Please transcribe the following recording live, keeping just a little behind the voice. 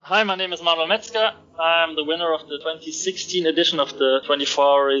Hi, my name is Manuel Metzger. I'm the winner of the 2016 edition of the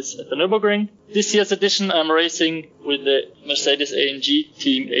 24-hour race at the Nürburgring. This year's edition, I'm racing with the Mercedes-AMG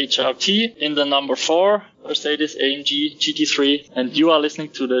Team HRT in the number 4 Mercedes-AMG GT3, and you are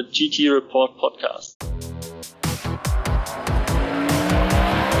listening to the GT Report podcast.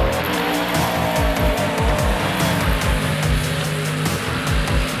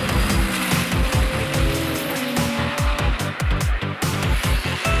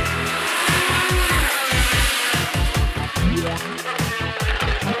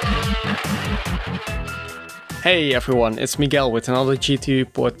 Hey everyone, it's Miguel with another GT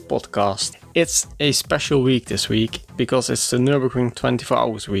Report podcast. It's a special week this week because it's the Nürburgring 24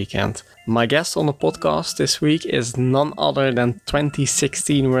 Hours weekend. My guest on the podcast this week is none other than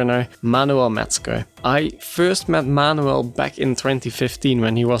 2016 winner Manuel Metzger. I first met Manuel back in 2015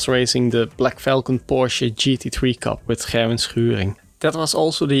 when he was racing the Black Falcon Porsche GT3 Cup with Gerwin Schuring. That was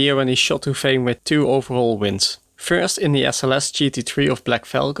also the year when he shot to fame with 2 overall wins. First in the SLS GT3 of Black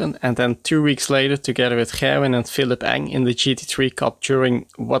Falcon, and then 2 weeks later together with Gerwin and Philipp Eng in the GT3 Cup during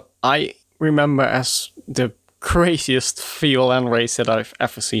what I remember as the craziest VLN race that I've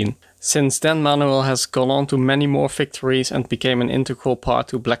ever seen. Since then, Manuel has gone on to many more victories and became an integral part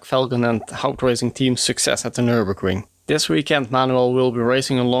to Black Falcon and Hout Racing Team's success at the Nürburgring. This weekend, Manuel will be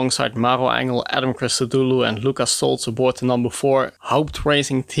racing alongside Maro Engel, Adam Christodoulou and Lucas Stolz aboard the number 4 Hout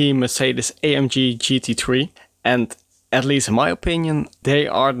Racing Team Mercedes-AMG GT3. And, at least in my opinion, they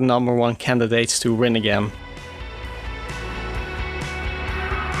are the number 1 candidates to win again.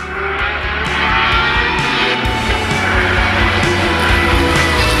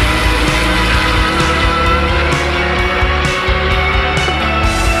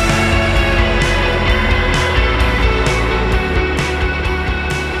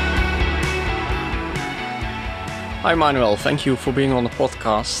 Hi Manuel, thank you for being on the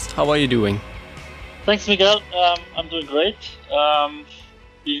podcast. How are you doing? Thanks, Miguel. I'm doing great.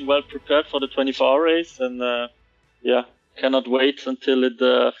 Being well prepared for the 24-hour race, and cannot wait until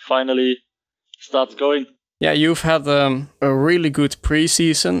it finally starts going. Yeah, you've had a really good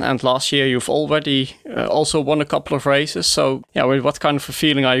preseason, and last year you've already also won a couple of races. So, yeah, what kind of a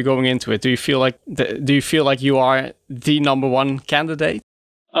feeling are you going into it? Do you feel like you are the number 1 candidate?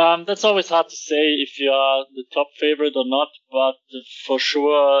 That's always hard to say if you are the top favorite or not, but for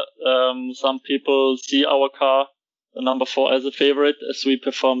sure, some people see our car, the number 4, as a favorite, as we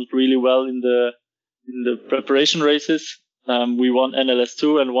performed really well in the preparation races. We won NLS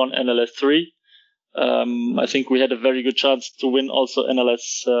 2 and won NLS 3. I think we had a very good chance to win also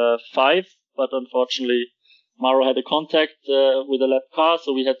NLS 5, but unfortunately, Maro had a contact with a lap car,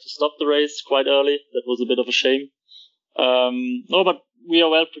 so we had to stop the race quite early. That was a bit of a shame. But we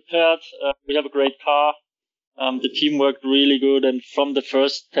are well prepared. We have a great car. The team worked really good, and from the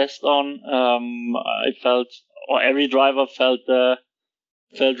first test on, I felt, or every driver felt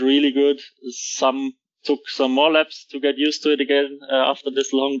really good. Some took some more laps to get used to it again after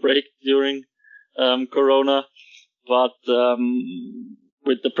this long break during Corona. But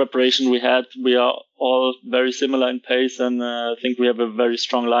with the preparation we had, we are all very similar in pace, and I think we have a very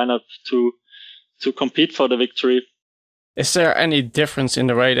strong lineup to compete for the victory. Is there any difference in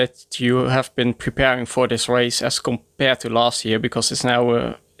the way that you have been preparing for this race as compared to last year? Because it's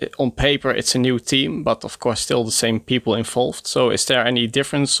now, on paper, it's a new team, but of course still the same people involved. So is there any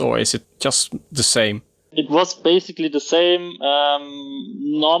difference, or is it just the same? It was basically the same.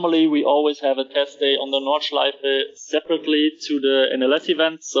 Normally we always have a test day on the Nordschleife separately to the NLS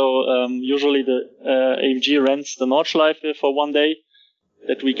event. So usually the AMG rents the Nordschleife for 1 day,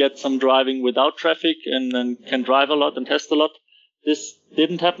 that we get some driving without traffic and then can drive a lot and test a lot. This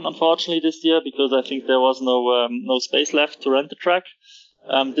didn't happen, unfortunately, this year because I think there was no space left to rent the track.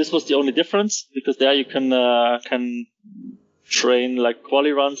 This was the only difference, because there you can train like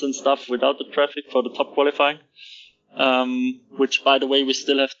quali runs and stuff without the traffic for the top qualifying, which, by the way, we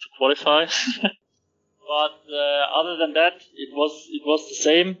still have to qualify. But other than that, it was the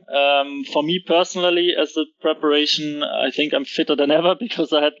same. For me personally, as a preparation, I think I'm fitter than ever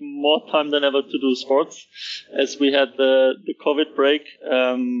because I had more time than ever to do sports, as we had the COVID break.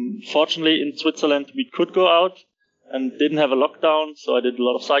 Fortunately, in Switzerland, we could go out and didn't have a lockdown, so I did a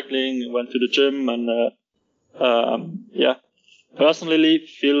lot of cycling, went to the gym, and personally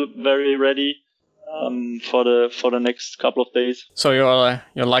feel very ready for the next couple of days. So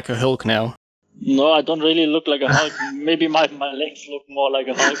you're like a Hulk now. No, I don't really look like a Hulk. Maybe my legs look more like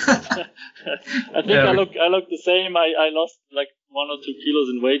a Hulk. I think I look the same. I lost like 1 or 2 kilos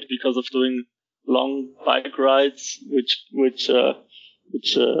in weight because of doing long bike rides, which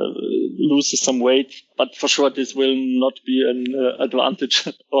loses some weight. But for sure, this will not be an advantage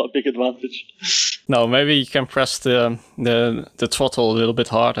or a big advantage. No, maybe you can press the throttle a little bit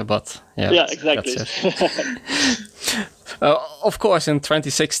harder, but yeah, exactly. That's it. Of course, in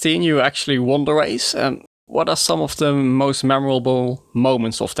 2016, you actually won the race. What are some of the most memorable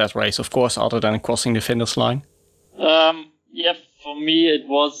moments of that race? Of course, other than crossing the finish line. Yeah, for me, it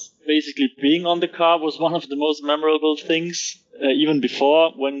was basically being on the car was one of the most memorable things. Even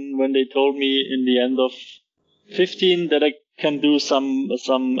before, when they told me in the end of 15 that I can do some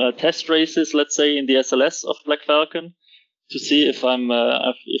test races, let's say in the SLS of Black Falcon, to see if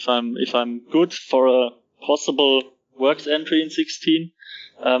I'm good for a possible works entry in 16.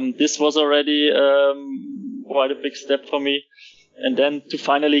 This was already quite a big step for me, and then to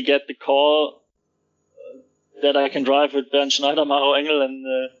finally get the call that I can drive with Bernd Schneider, Maro Engel, and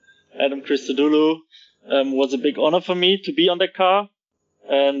Adam Christodoulou was a big honor for me to be on the car.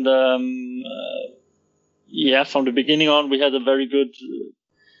 And from the beginning on, we had a very good.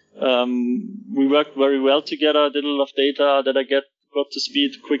 We worked very well together. Did a lot of data that I got to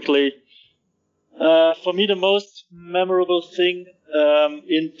speed quickly. For me, the most memorable thing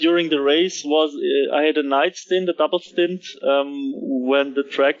during the race was I had a night stint, a double stint. When the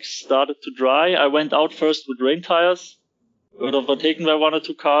track started to dry, I went out first with rain tires. Got overtaken by one or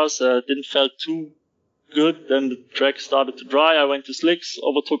two cars. Didn't feel too good. Then the track started to dry. I went to slicks,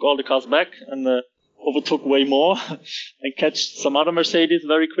 overtook all the cars back, and overtook way more, and catched some other Mercedes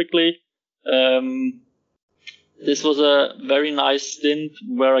very quickly. This was a very nice stint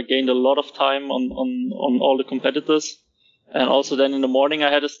where I gained a lot of time on all the competitors. And also then in the morning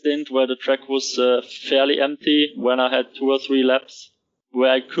I had a stint where the track was fairly empty, when I had 2 or 3 laps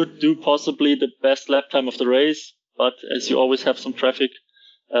where I could do possibly the best lap time of the race. But as you always have some traffic,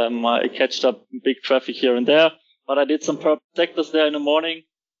 I catched up big traffic here and there. But I did some purple sectors there in the morning.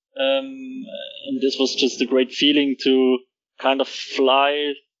 And this was just a great feeling to kind of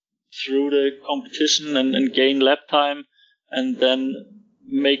fly through the competition and gain lap time, and then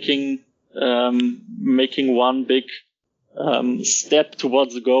making one big step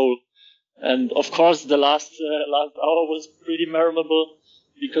towards the goal. And of course, the last hour was pretty memorable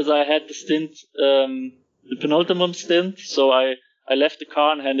because I had the stint, the penultimate stint. So I left the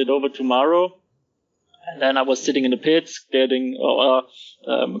car and handed over to Maro. And then I was sitting in the pits, getting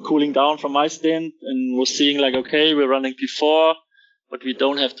cooling down from my stint, and was seeing like, okay, we're running P4, but we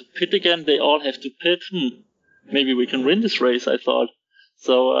don't have to pit again. They all have to pit. Maybe we can win this race, I thought.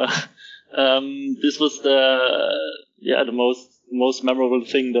 So this was the most memorable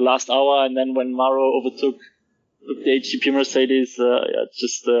thing, the last hour. And then when Maro overtook the HGP Mercedes,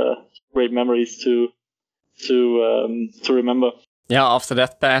 just great memories to remember. Yeah, after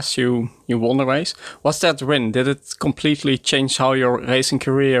that pass, you won the race. Was that win? Did it completely change how your racing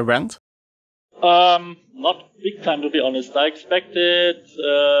career went? Not big time, to be honest. I expected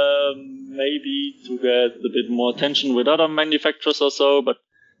maybe to get a bit more attention with other manufacturers or so, but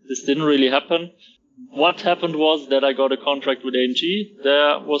this didn't really happen. What happened was that I got a contract with AMG.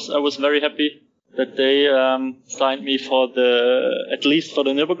 I was very happy that they signed me at least for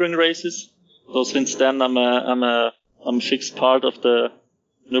the Nürburgring races. So since then, I'm a fixed part of the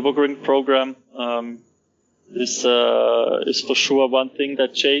Nürburgring program. This is for sure one thing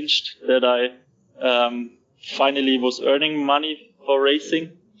that changed, that I finally was earning money for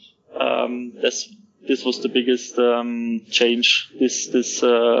racing. This was the biggest change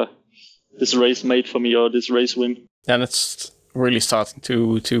this race made for me, or this race win. And it's really starting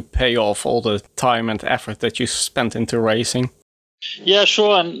to pay off all the time and effort that you spent into racing. Yeah,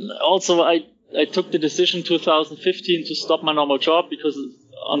 sure. And also I took the decision 2015 to stop my normal job, because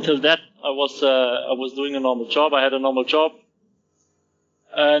until that I was doing a normal job. I had a normal job,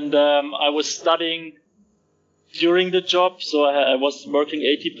 and I was studying during the job, so I was working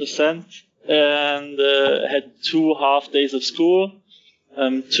 80% and had 2 half days of school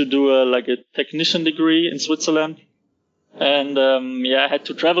to do a technician degree in Switzerland. And I had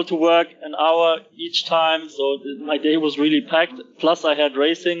to travel to work an hour each time, so my day was really packed. Plus I had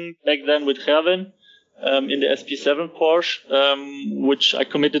racing back then with Gerwin in the SP7 Porsche, which I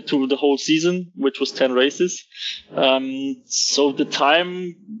committed to the whole season, which was 10 races. So the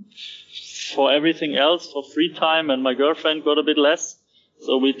time for everything else, for free time and my girlfriend, got a bit less.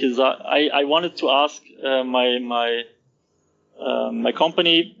 So I wanted to ask my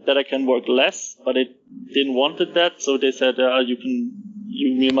company that I can work less, but it didn't wanted that. So they said,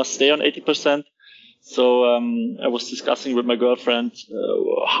 you must stay on 80%. So I was discussing with my girlfriend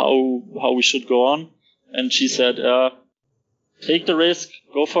how we should go on, and she said, take the risk,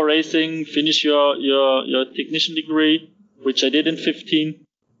 go for racing, finish your technician degree, which I did in 15.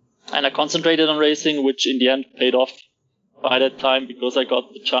 And I concentrated on racing, which in the end paid off by that time because I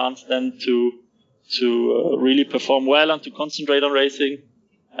got the chance then to really perform well and to concentrate on racing.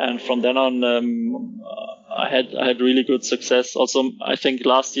 And from then on, I had really good success. Also, I think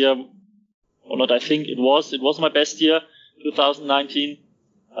last year, or not, I think it was my best year, 2019.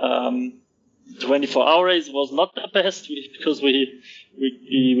 24-hour race was not the best because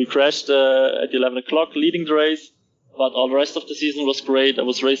we crashed at 11 o'clock leading the race, but all the rest of the season was great. I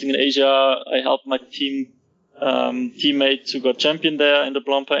was racing in Asia. I helped my teammate who got champion there in the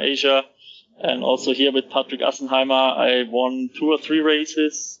Blancpain Asia. And also here with Patrick Assenheimer, I won 2 or 3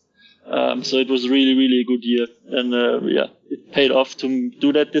 races. So it was really, really a good year. And it paid off to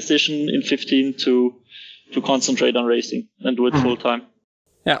do that decision in 15 to concentrate on racing and do it full time.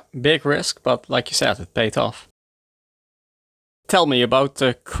 Yeah, big risk, but like you said, it paid off. Tell me about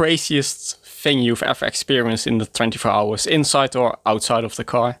the craziest thing you've ever experienced in the 24 hours, inside or outside of the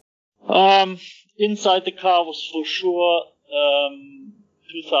car. Inside the car was for sure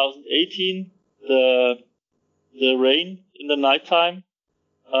 2018, the rain in the nighttime.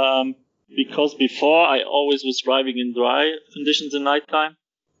 Because before I always was driving in dry conditions in nighttime.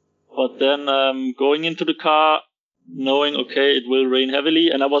 But then going into the car, knowing, okay, it will rain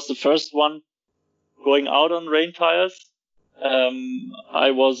heavily. And I was the first one going out on rain tires. I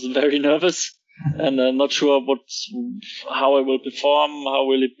was very nervous and not sure how I will perform, how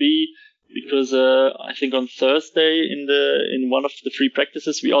will it be. Because I think on Thursday in one of the free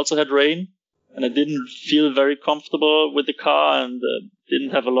practices, we also had rain. And I didn't feel very comfortable with the car and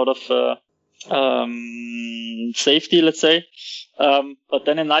didn't have a lot of safety, let's say. But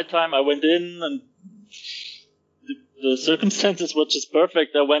then in nighttime, I went in and the circumstances were just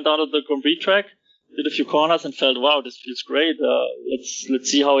perfect. I went out of the Grand Prix track, did a few corners and felt, wow, this feels great.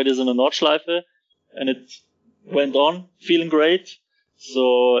 Let's see how it is in the Nordschleife. And it went on feeling great.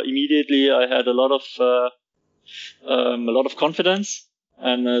 So immediately I had a lot of confidence.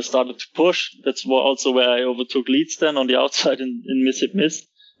 And started to push. That's also where I overtook leads then on the outside in Miss Hip Miss.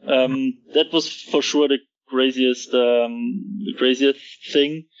 That was for sure the craziest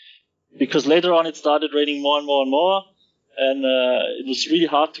thing, because later on it started raining more and more and more, and it was really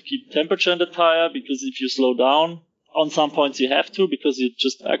hard to keep temperature in the tire because if you slow down, on some points you have to because you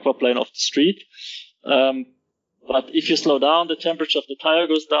just aquaplane off the street. But if you slow down, the temperature of the tire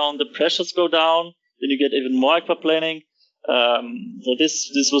goes down, the pressures go down, then you get even more aquaplaning. So this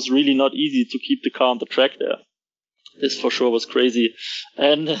was really not easy to keep the car on the track there. This for sure was crazy.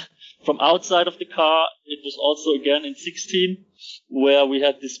 And from outside of the car, it was also again in 16, where we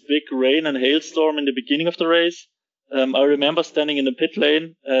had this big rain and hailstorm in the beginning of the race. I remember standing in the pit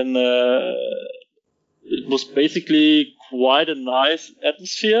lane and it was basically quite a nice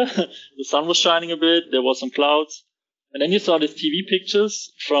atmosphere. The sun was shining a bit, there was some clouds. And then you saw these TV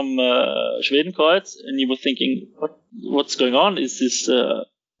pictures from Schwedenkreuz, and you were thinking, what's going on? Is this?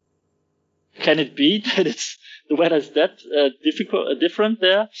 Can it be that the weather is that different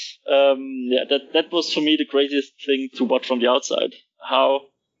there? That was for me the craziest thing to watch from the outside. How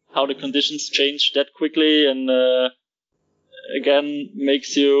the conditions change that quickly, and again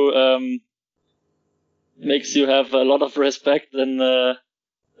makes you have a lot of respect and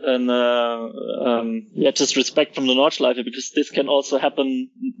just respect from the Nordschleife, because this can also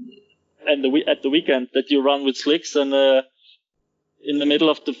happen at the weekend that you run with slicks and in the middle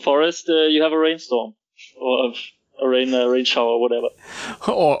of the forest you have a rainstorm or a rain shower or whatever,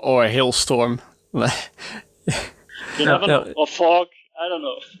 or a hailstorm. You never know. Or fog, I don't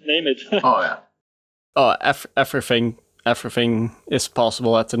know, name it. Oh yeah. Oh, everything is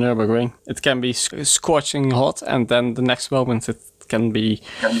possible at the Nürburgring. It can be scorching hot, and then the next moment it can be...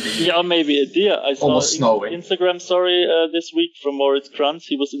 Yeah, maybe a deer. I saw almost snowing. Instagram story this week from Moritz Kranz.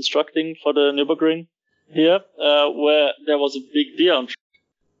 He was instructing for the Nürburgring here, where there was a big deer on track.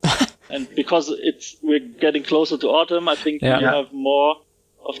 And because we're getting closer to autumn, I think you have more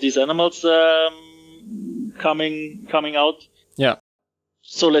of these animals coming out. Yeah.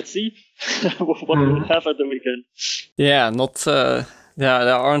 So let's see what we'll have at the weekend. Yeah,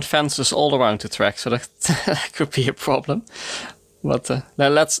 there aren't fences all around the track, so that could be a problem. But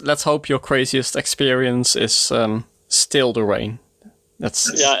let's hope your craziest experience is still the rain. I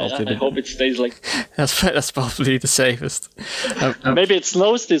hope it stays like that's probably the safest. Maybe it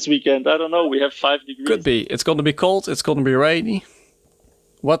snows this weekend. I don't know. We have 5 degrees. Could be. It's going to be cold. It's going to be rainy.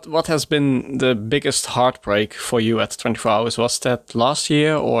 What has been the biggest heartbreak for you at 24 Hours? Was that last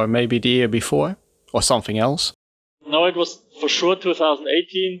year or maybe the year before or something else? No, it was for sure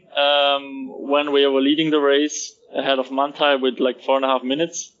 2018 when we were leading the race ahead of Manthey with like 4.5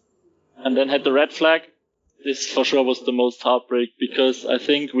 minutes and then had the red flag. this for sure was the most heartbreak, because I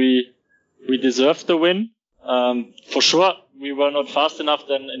think we deserved the win. For sure, we were not fast enough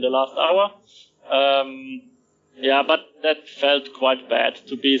then in the last hour. But that felt quite bad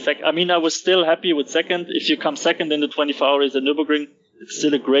to be second. I mean, I was still happy with second. If you come second in the 24-hour race at Nürburgring, it's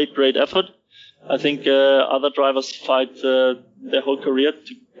still a great effort. I think other drivers fight their whole career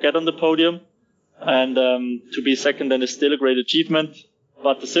to get on the podium, and to be second then is still a great achievement.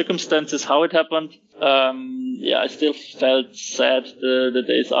 But the circumstances, how it happened, I still felt sad the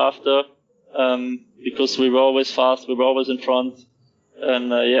days after, because we were always fast, we were always in front,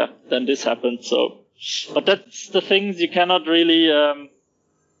 and then this happened. So, but that's the things you cannot really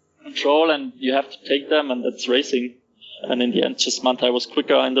control, and you have to take them, and that's racing. And in the end, just Manthey was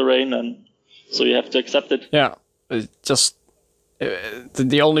quicker in the rain, and so you have to accept it. Yeah,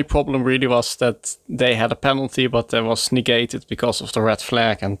 the only problem really was that they had a penalty, but that was negated because of the red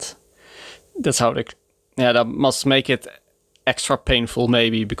flag, and that's how that must make it extra painful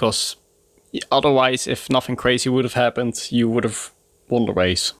maybe, because otherwise, if nothing crazy would have happened, you would have won the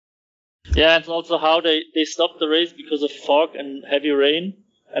race. Yeah, it's also how they stopped the race because of fog and heavy rain,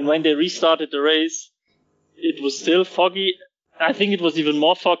 and when they restarted the race, it was still foggy. I think it was even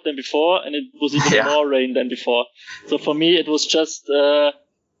more fog than before, and it was even more rain than before. So for me, it was just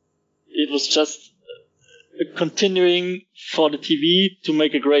continuing for the TV to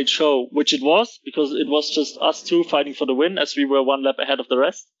make a great show, which it was, because it was just us two fighting for the win, as we were one lap ahead of the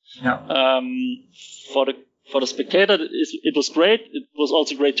rest. Yeah. For the spectator, it was great. It was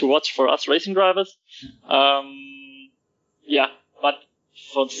also great to watch for us racing drivers. But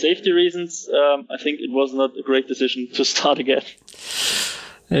for safety reasons, I think it was not a great decision to start again.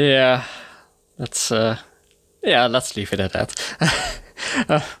 Yeah, let's leave it at that.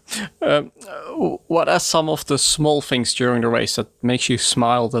 What are some of the small things during the race that makes you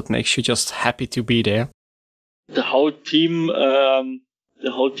smile, that makes you just happy to be there? The whole team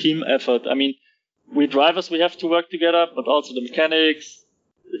effort. I mean, we drivers, we have to work together, but also the mechanics,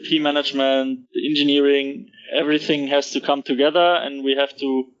 the team management, the engineering, everything has to come together, and we have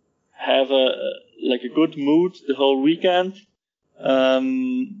to have a good mood the whole weekend.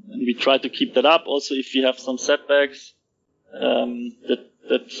 And we try to keep that up. Also, if we have some setbacks,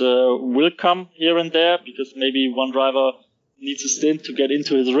 that will come here and there, because maybe one driver needs a stint to get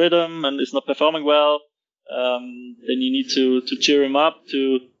into his rhythm and is not performing well. Then you need to cheer him up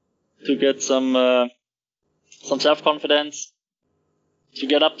to get some self-confidence, to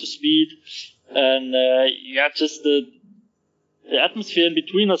get up to speed, and just the atmosphere in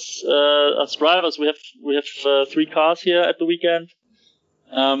between us drivers. We have 3 cars here at the weekend.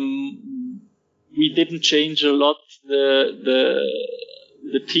 We didn't change a lot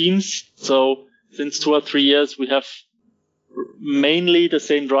the teams, so since 2 or 3 years we have mainly the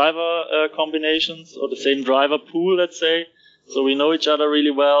same driver combinations, or the same driver pool, let's say. So we know each other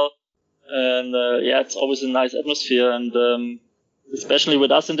really well, and it's always a nice atmosphere. And especially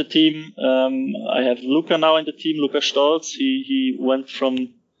with us in the team, I have Luca now in the team, Luca Stolz. He went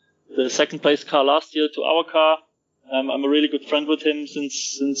from the second place car last year to our car. I'm a really good friend with him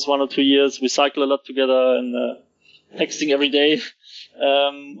since 1 or 2 years. We cycle a lot together and texting every day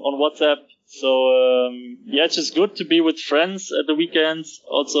on WhatsApp. So it's just good to be with friends at the weekends.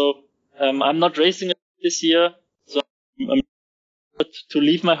 Also, I'm not racing this year, so I'm to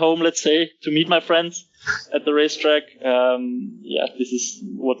leave my home, let's say, to meet my friends at the racetrack. This is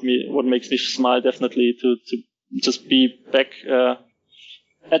what makes me smile, definitely, to just be back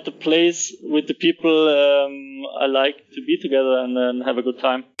at the place with the people I like to be together and have a good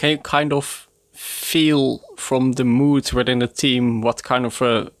time. Can you kind of feel from the mood within the team what kind of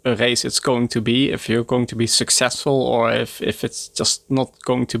a race it's going to be, if you're going to be successful or if it's just not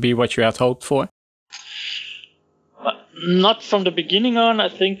going to be what you had hoped for? Not from the beginning on. I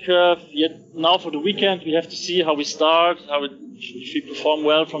think now for the weekend we have to see how we start, if we perform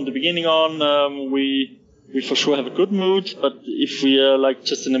well from the beginning on. We for sure have a good mood, but if we are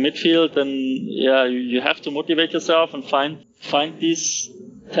just in the midfield, then you have to motivate yourself and find these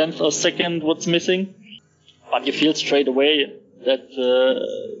 10th or 2nd what's missing. But you feel straight away that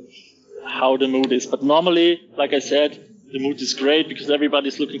how the mood is. But normally, like I said, the mood is great because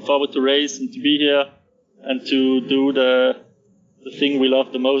everybody's looking forward to race and to be here and to do the thing we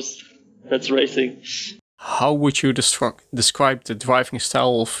love the most. That's racing. How would you describe the driving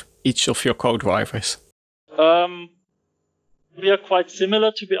style of each of your co-drivers? We are quite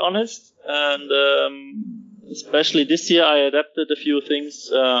similar, to be honest, and especially this year I adapted a few things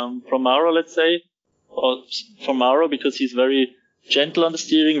from Mauro, let's say, or from Mauro, because he's very gentle on the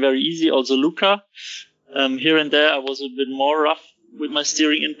steering, very easy. Also Luca, here and there I was a bit more rough with my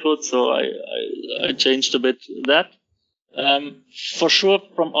steering input, so I changed a bit that. For sure,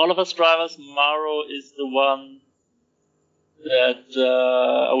 from all of us drivers, Mauro is the one that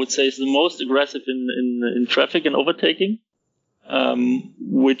I would say is the most aggressive in traffic and overtaking,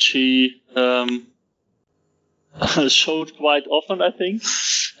 which he showed quite often, I think.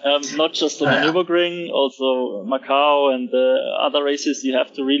 Not just on the Nürburgring, also Macau and other races. You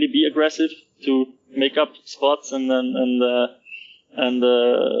have to really be aggressive to make up spots and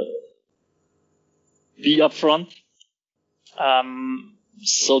be up front.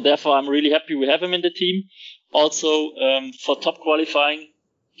 So therefore, I'm really happy we have him in the team. Also, for top qualifying,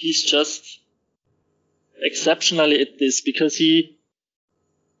 he's just exceptionally at this, because he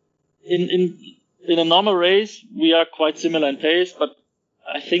in a normal race we are quite similar in pace, but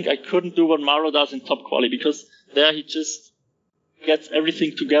I think I couldn't do what Mauro does in top quali, because there he just gets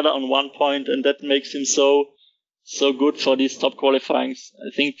everything together on one point, and that makes him so good for these top qualifyings. I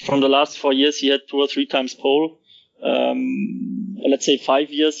think from the last 4 years he had 2 or 3 times pole. Let's say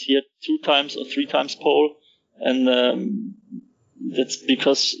 5 years he had 2 times or 3 times pole, and that's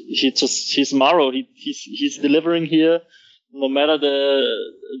because he's Mauro. He's delivering here no matter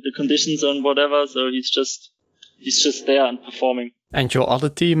the conditions and whatever. So he's just there and performing. And your other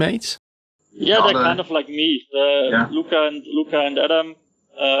teammates? Yeah, they're kind of like me. Luca and Adam.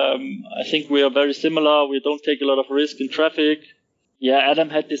 I think we are very similar. We don't take a lot of risk in traffic. Yeah, Adam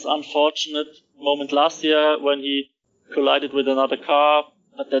had this unfortunate moment last year when he collided with another car,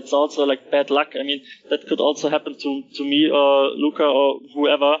 but that's also like bad luck. I mean, that could also happen to me or Luca or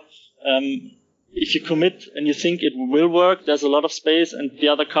whoever. If you commit and you think it will work, there's a lot of space, and the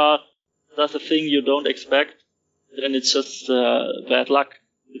other car does a thing you don't expect, then it's just bad luck,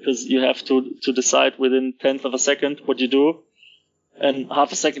 because you have to decide within 1/10 of a second what you do, and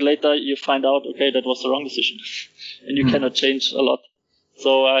half a second later you find out, okay, that was the wrong decision, and you cannot change a lot.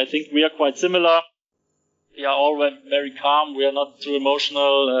 So I think we are quite similar. We are all very calm. We are not too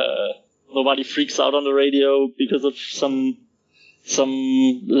emotional. Nobody freaks out on the radio because of some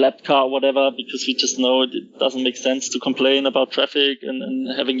lap car or whatever, because we just know it doesn't make sense to complain about traffic and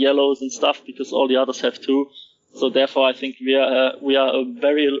having yellows and stuff, because all the others have too. So therefore, I think we are a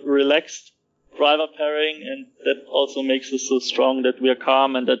very relaxed driver pairing, and that also makes us so strong, that we are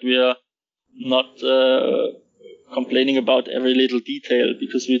calm and that we are not complaining about every little detail,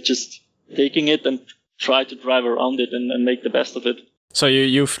 because we're just taking it and try to drive around it and make the best of it. So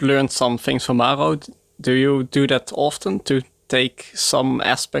you've learned some things from Mauro. Do you do that often, to take some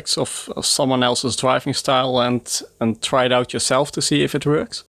aspects of someone else's driving style and try it out yourself to see if it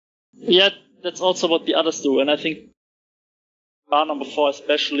works? Yeah, that's also what the others do, and I think car number 4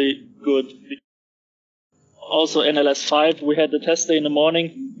 especially good. Also NLS 5, we had the test day in the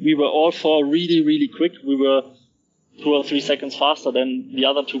morning. We were all 4 really, really quick. We were 2 or 3 seconds faster than the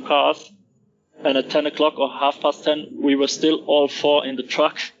other 2 cars. And at 10 o'clock or 10:30, we were still all 4 in the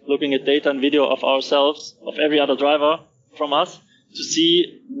truck looking at data and video of ourselves, of every other driver from us, to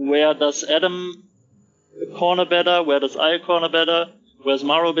see where does Adam corner better, where does I corner better, where's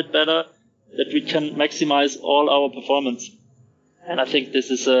Mauro a bit better, that we can maximize all our performance. And I think this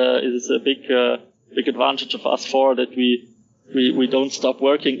is a big advantage of us 4, that we don't stop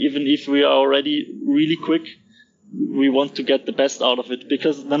working, even if we are already really quick. We want to get the best out of it,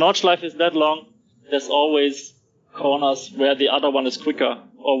 because the Nordschleife is that long. There's always corners where the other one is quicker,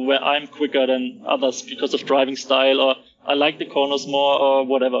 or where I'm quicker than others because of driving style, or I like the corners more, or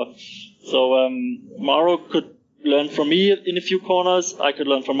whatever. So Mauro could learn from me in a few corners. I could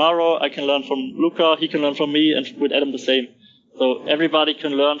learn from Mauro. I can learn from Luca. He can learn from me, and with Adam the same. So everybody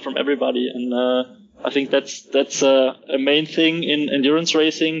can learn from everybody, and I think that's a main thing in endurance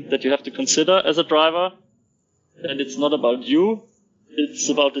racing that you have to consider as a driver. And it's not about you, it's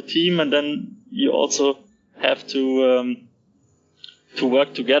about the team, and then you also have to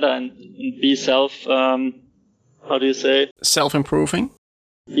work together and be self-improving.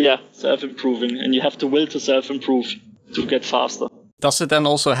 Yeah, self-improving, and you have to will to self-improve to get faster. Does it then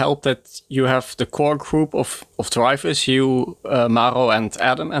also help that you have the core group of drivers, you, Mauro and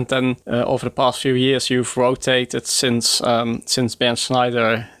Adam, and then over the past few years you've rotated since Bernd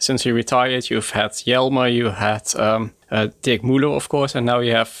Schneider, since he retired, you've had Jelmer, you had Dirk Müller, of course, and now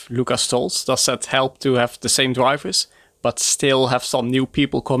you have Lukas Stolz. Does that help to have the same drivers, but still have some new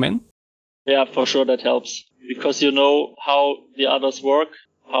people come in? Yeah, for sure that helps, because you know how the others work,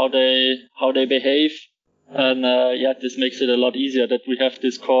 how they behave. And this makes it a lot easier that we have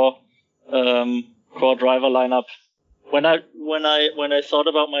this core driver lineup. When I thought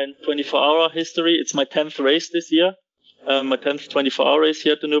about my 24-hour history, it's my 10th race this year, my 10th 24-hour race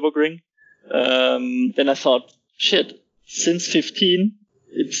here at the Nürburgring. Then I thought, shit, since 15,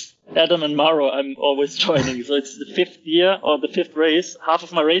 it's Adam and Maro I'm always joining. So it's the 5th year or the 5th race. Half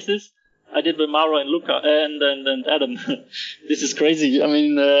of my races I did with Maro and Luca and Adam. This is crazy. I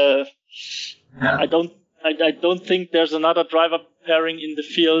mean, I don't think there's another driver pairing in the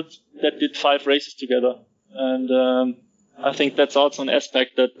field that did 5 races together. And I think that's also an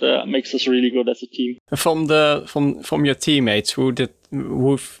aspect that makes us really good as a team. From your teammates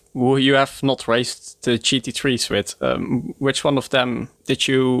who you have not raced the GT3s with, which one of them did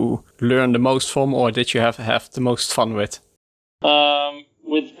you learn the most from, or did you have the most fun with?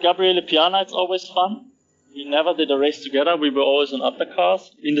 With Gabriele Piana, it's always fun. We never did a race together. We were always on undercars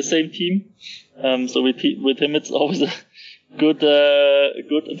in the same team. So with him, it's always a good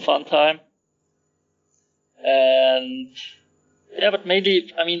and fun time. And yeah, but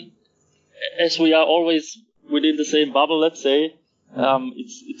mainly, I mean, as we are always within the same bubble, let's say,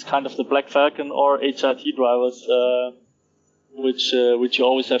 it's kind of the Black Falcon or HRT drivers, which you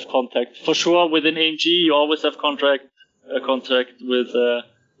always have contact. For sure, within AMG, you always have contact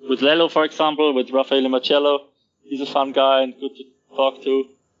with Lello, for example, with Raffaele Marcello. He's a fun guy and good to talk to.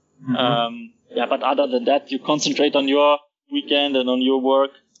 Yeah, but other than that, you concentrate on your weekend and on your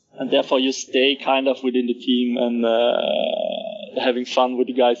work, and therefore you stay kind of within the team and having fun with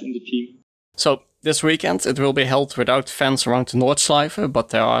the guys in the team. So this weekend it will be held without fans around the Nordschleife, but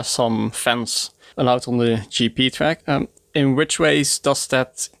there are some fans allowed on the GP track. In which ways does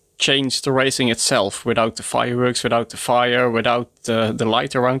that change the racing itself? Without the fireworks, without the fire, without the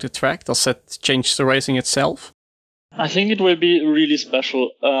light around the track, does that change the racing itself? I think it will be really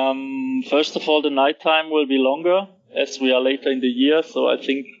special. First of all, the nighttime will be longer as we are later in the year, so I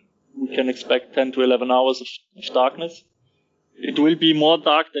think we can expect 10 to 11 hours of darkness. It will be more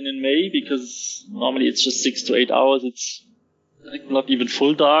dark than in May because normally it's just 6 to 8 hours. It's not even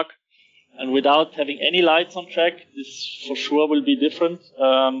full dark. And without having any lights on track, this for sure will be different.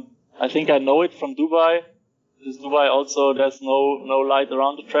 I think I know it from Dubai. Because Dubai also, there's no light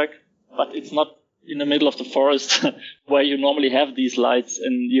around the track, but it's not in the middle of the forest where you normally have these lights,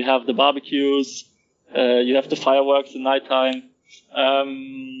 and you have the barbecues, you have the fireworks at nighttime.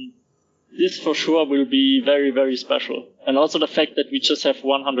 This for sure will be very, very special. And also the fact that we just have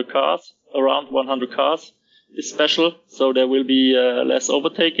 100 cars, around 100 cars, is special. So there will be less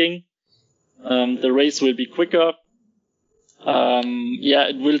overtaking. The race will be quicker. Yeah,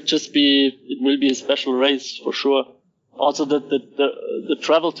 it will be a special race for sure. Also, the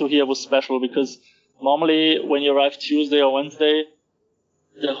travel to here was special because normally when you arrive Tuesday or Wednesday,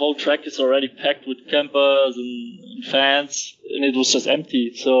 the whole track is already packed with campers and fans, and it was just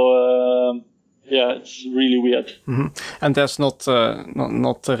empty. So yeah, it's really weird. Mm-hmm. And there's not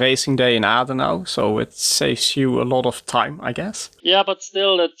a racing day in Adenau, so it saves you a lot of time, I guess. Yeah, but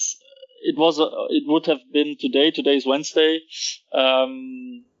still, it would have been today. Today's Wednesday.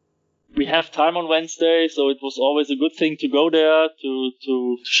 We have time on Wednesday, so it was always a good thing to go there to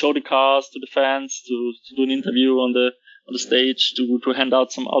show the cars to the fans, to do an interview on the stage, to hand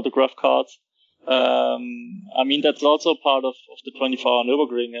out some autograph cards. I mean, that's also part of the 24-hour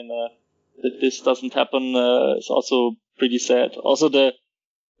Nürburgring, and that this doesn't happen is also pretty sad. Also, the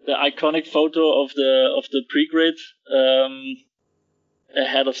iconic photo of the pre-grid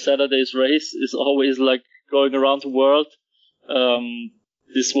ahead of Saturday's race is always like going around the world.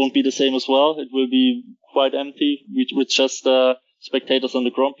 This won't be the same as well. It will be quite empty with just spectators on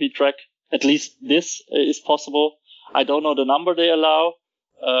the Grand Prix track. At least this is possible. I don't know the number they allow.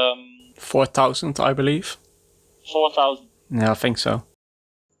 4,000, I believe. 4,000. Yeah, I think so.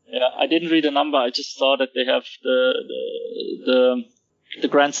 Yeah, I didn't read a number. I just saw that they have the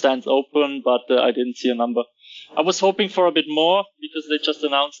grandstands open, but I didn't see a number. I was hoping for a bit more because they just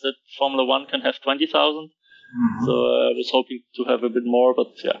announced that Formula One can have 20,000. Mm-hmm. So I was hoping to have a bit more,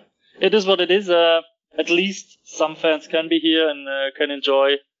 but yeah, it is what it is. At least some fans can be here and can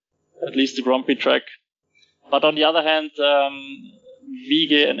enjoy at least the Grand Prix track. But on the other hand,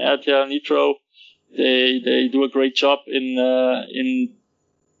 Wiege and RTL Nitro, they do a great job in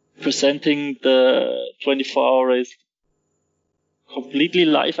presenting the 24-hour race completely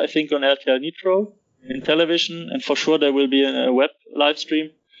live, I think, on RTL Nitro in television, and for sure there will be a web live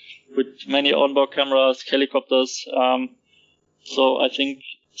stream with many onboard cameras, helicopters. So I think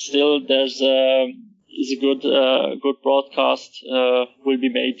still there's is a good broadcast will be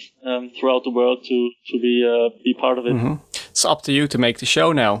made throughout the world to be part of it. Mm-hmm. It's up to you to make the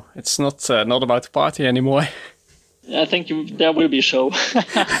show now. It's not about the party anymore. I think there will be a show.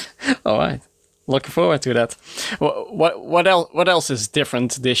 All right. Looking forward to that. What else is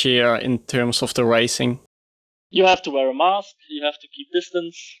different this year in terms of the racing? You have to wear a mask. You have to keep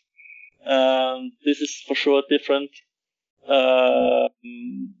distance. This is for sure different. All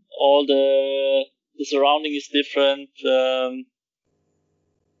the surrounding is different.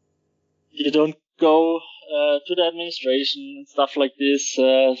 You don't go to the administration and stuff like this.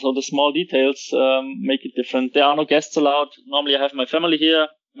 So the small details make it different. There are no guests allowed. Normally I have my family here,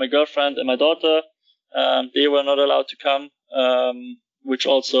 my girlfriend and my daughter. They were not allowed to come, which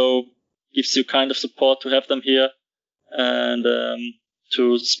also gives you kind of support to have them here and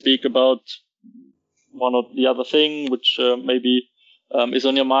to speak about one or the other thing, which maybe is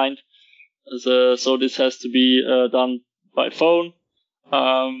on your mind. So this has to be done by phone.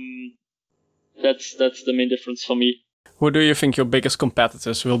 That's the main difference for me. Who do you think your biggest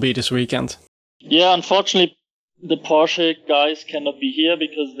competitors will be this weekend? Yeah, unfortunately, the Porsche guys cannot be here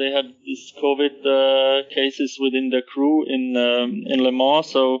because they had these COVID cases within their crew in Le Mans,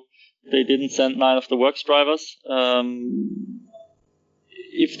 so they didn't send 9 of the works drivers.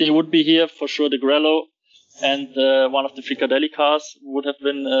 If they would be here, for sure the Grello and one of the Fricadelli cars would have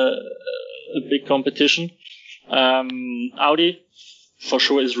been a big competition. Audi, for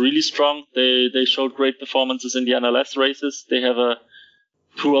sure, is really strong. They showed great performances in the NLS races. They have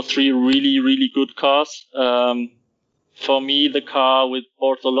 2 or 3 really, really good cars. For me, the car with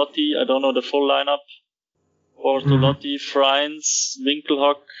Bortolotti, I don't know the full lineup. Bortolotti, Freins,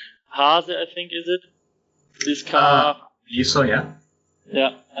 Winkelhock, Hase, I think, is it? This car. So, yeah.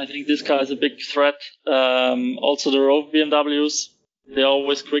 Yeah, I think this car is a big threat. Also the Rove BMWs, they're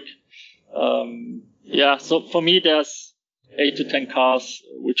always quick. So for me, there's 8 to 10 cars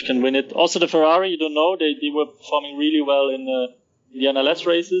which can win it. Also the Ferrari, you don't know, they were performing really well in the NLS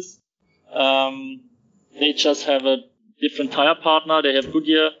races. They just have a different tire partner. They have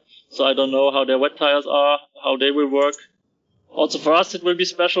Goodyear, so I don't know how their wet tires are, how they will work. Also for us, it will be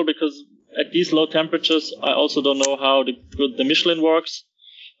special because at these low temperatures, I also don't know how good the Michelin works.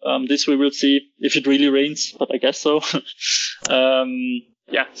 This we will see if it really rains, but I guess so. So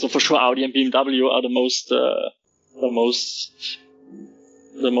for sure Audi and BMW are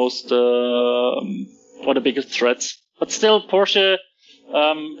the biggest threats. But still Porsche,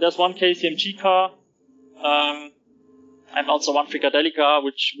 there's one KCMG car, and also one Fricadelli car,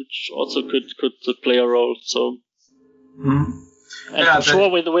 which also could play a role. So. And for sure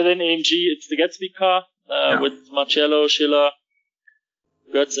within AMG, it's the Gatsby car with Marcello, Schiller,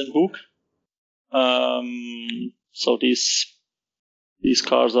 Götz and Hug. So these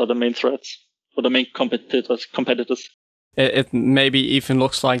cars are the main threats, or the main competitors. It maybe even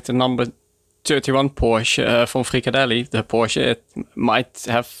looks like the number 31 Porsche from Fricadelli, the Porsche. It might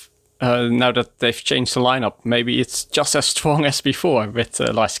have, now that they've changed the lineup, maybe it's just as strong as before with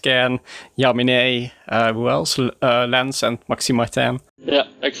Lascan, Jaminet, who else? Lenz and Maxime Martin. Yeah,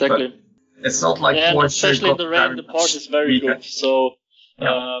 exactly. But it's not like Porsche, especially in the rain, the Porsche is very good. So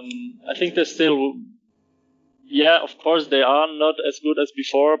I think they're still. Yeah, of course they are not as good as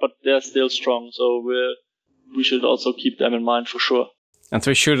before, but they're still strong. So we should also keep them in mind for sure. And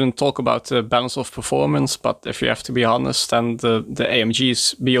we shouldn't talk about the balance of performance, but if you have to be honest, then the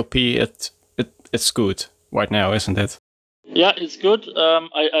AMG's BOP, it's good right now, isn't it? Yeah, it's good.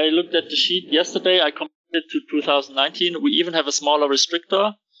 I looked at the sheet yesterday. I compared it to 2019. We even have a smaller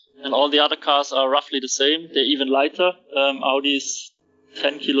restrictor, and all the other cars are roughly the same. They're even lighter. Audi is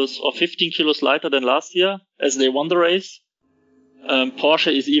 10 kilos or 15 kilos lighter than last year, as they won the race.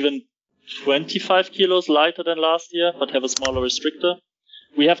 Porsche is even 25 kilos lighter than last year, but have a smaller restrictor.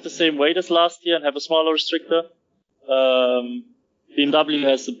 We have the same weight as last year and have a smaller restrictor. BMW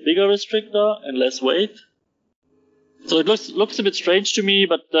has a bigger restrictor and less weight. So it looks a bit strange to me,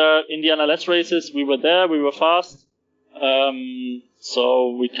 but in the NLS races, we were there, we were fast.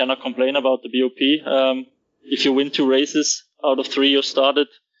 So we cannot complain about the BOP. If you win 2 races out of 3 you started,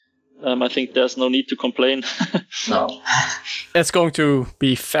 I think there's no need to complain. No. It's going to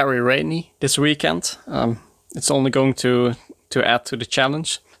be very rainy this weekend. It's only going to add to the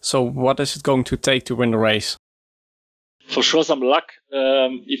challenge. So what is it going to take to win the race? For sure some luck.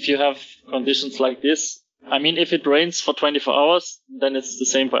 If you have conditions like this, I mean, if it rains for 24 hours, then it's the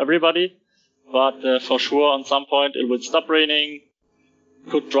same for everybody. But for sure on some point it will stop raining,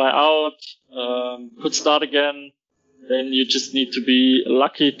 could dry out, could start again. Then you just need to be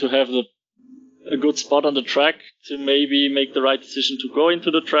lucky to have a good spot on the track to maybe make the right decision to go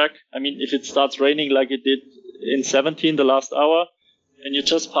into the track. I mean, if it starts raining like it did in 17, the last hour, and you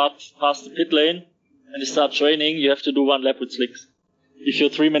just pass the pit lane and it starts raining, you have to do 1 lap with slicks. If you're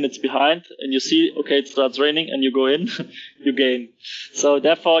 3 minutes behind and you see, okay, it starts raining and you go in, you gain. So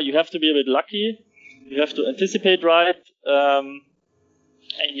therefore, you have to be a bit lucky. You have to anticipate right. And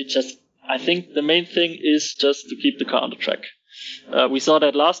I think the main thing is just to keep the car on the track. We saw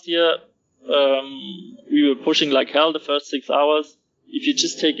that last year. we were pushing like hell the first 6 hours. If you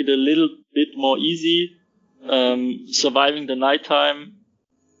just take it a little bit more easy, surviving the nighttime,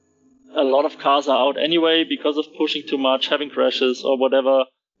 a lot of cars are out anyway because of pushing too much, having crashes or whatever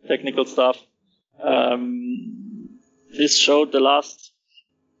technical stuff. This showed the last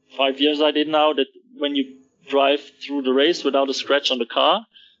 5 years I did now that when you drive through the race without a scratch on the car,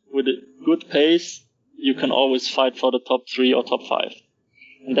 with a good pace, you can always fight for the top 3 or top 5.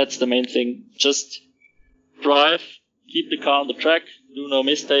 And that's the main thing. Just drive, keep the car on the track, do no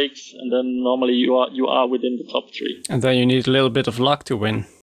mistakes, and then normally you are within the top 3. And then you need a little bit of luck to win.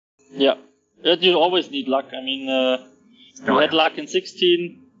 Yeah, you always need luck. I mean, we had luck in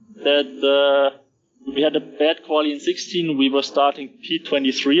 16 that we had a bad quali in 16. We were starting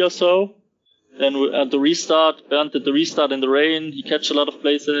P23 or so. Then at the restart, Bernd did the restart in the rain. He catch a lot of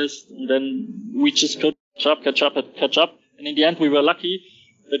places. And then we just could catch up. And in the end, we were lucky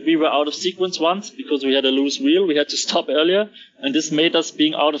that we were out of sequence once because we had a loose wheel. We had to stop earlier. And this made us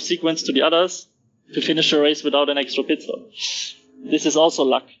being out of sequence to the others to finish a race without an extra pit stop. This is also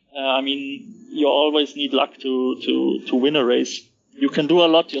luck. I mean, you always need luck to win a race. You can do a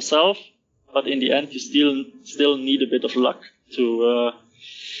lot yourself, but in the end, you still need a bit of luck to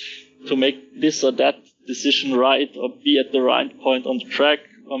make this or that decision right, or be at the right point on the track,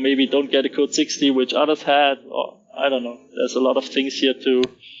 or maybe don't get a code 60 which others had, or I don't know. There's a lot of things here to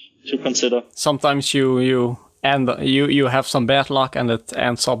consider. Sometimes you have some bad luck and it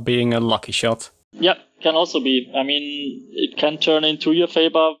ends up being a lucky shot. Yeah, can also be. I mean, it can turn into your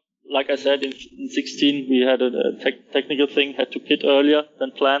favor. Like I said, in 16 we had a technical thing, had to pit earlier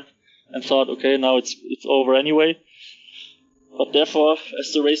than planned, and thought, okay, now it's over anyway. But therefore,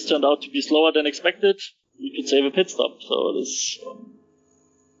 as the race turned out to be slower than expected, we could save a pit stop. So this,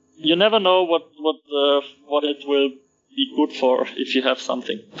 you never know what it will be good for if you have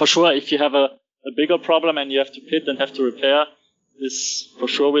something. For sure, if you have a bigger problem and you have to pit and have to repair, this for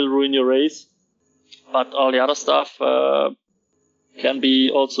sure will ruin your race. But all the other stuff can be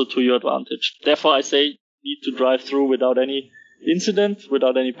also to your advantage. Therefore, I say need to drive through without any incident,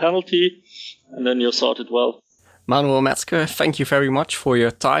 without any penalty, and then you're sorted well. Manuel Metzger, thank you very much for your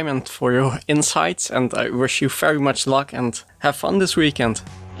time and for your insights, and I wish you very much luck and have fun this weekend.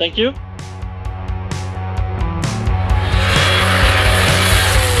 Thank you.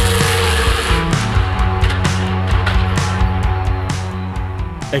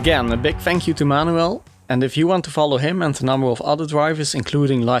 Again, a big thank you to Manuel, and if you want to follow him and a number of other drivers,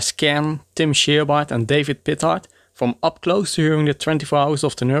 including Lars Kern, Tim Scheerbaert and David Pittard, from up close during the 24 hours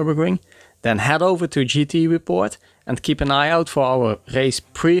of the Nürburgring, then head over to GT Report and keep an eye out for our race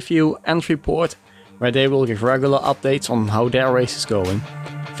preview and report, where they will give regular updates on how their race is going.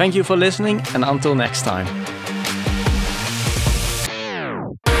 Thank you for listening, and until next time.